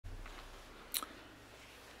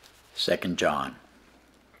2 John.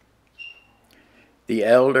 The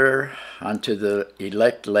elder unto the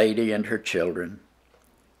elect lady and her children,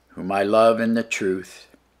 whom I love in the truth,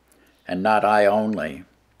 and not I only,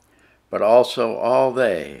 but also all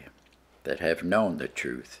they that have known the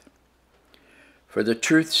truth. For the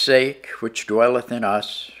truth's sake which dwelleth in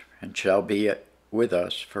us, and shall be with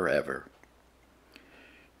us forever.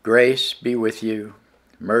 Grace be with you,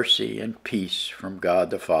 mercy and peace from God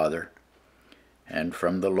the Father, and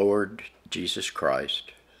from the Lord Jesus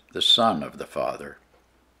Christ, the Son of the Father,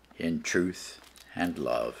 in truth and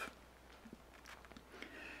love.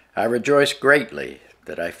 I rejoice greatly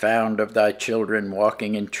that I found of thy children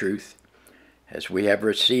walking in truth, as we have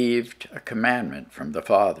received a commandment from the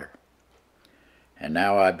Father. And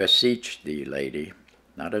now I beseech thee, lady,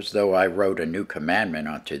 not as though I wrote a new commandment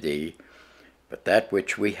unto thee, but that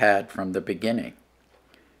which we had from the beginning,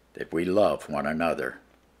 that we love one another.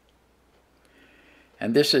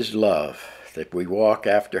 And this is love, that we walk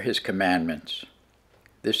after his commandments.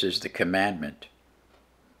 This is the commandment,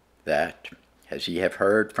 that, as ye have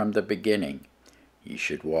heard from the beginning, ye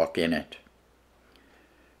should walk in it.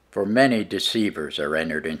 For many deceivers are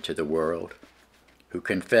entered into the world, who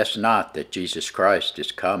confess not that Jesus Christ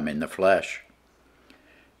is come in the flesh.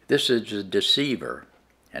 This is a deceiver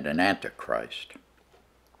and an antichrist.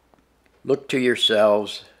 Look to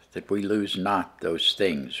yourselves that we lose not those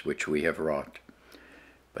things which we have wrought,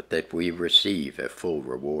 but that we receive a full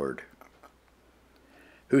reward.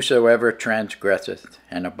 Whosoever transgresseth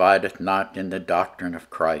and abideth not in the doctrine of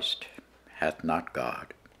Christ hath not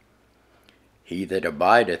God. He that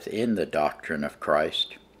abideth in the doctrine of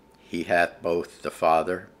Christ, he hath both the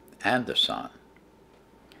Father and the Son.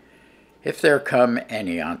 If there come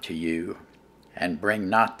any unto you, and bring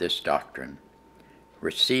not this doctrine,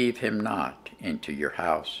 receive him not into your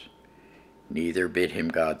house, neither bid him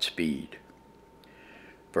Godspeed.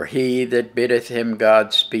 For he that biddeth him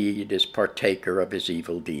Godspeed is partaker of his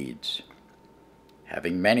evil deeds.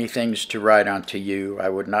 Having many things to write unto you, I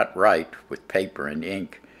would not write with paper and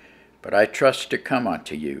ink, but I trust to come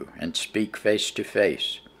unto you, and speak face to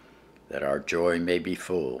face, that our joy may be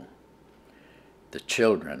full. The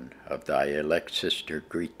children of thy elect sister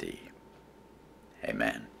greet thee.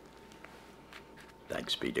 Amen.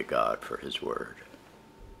 Thanks be to God for his word.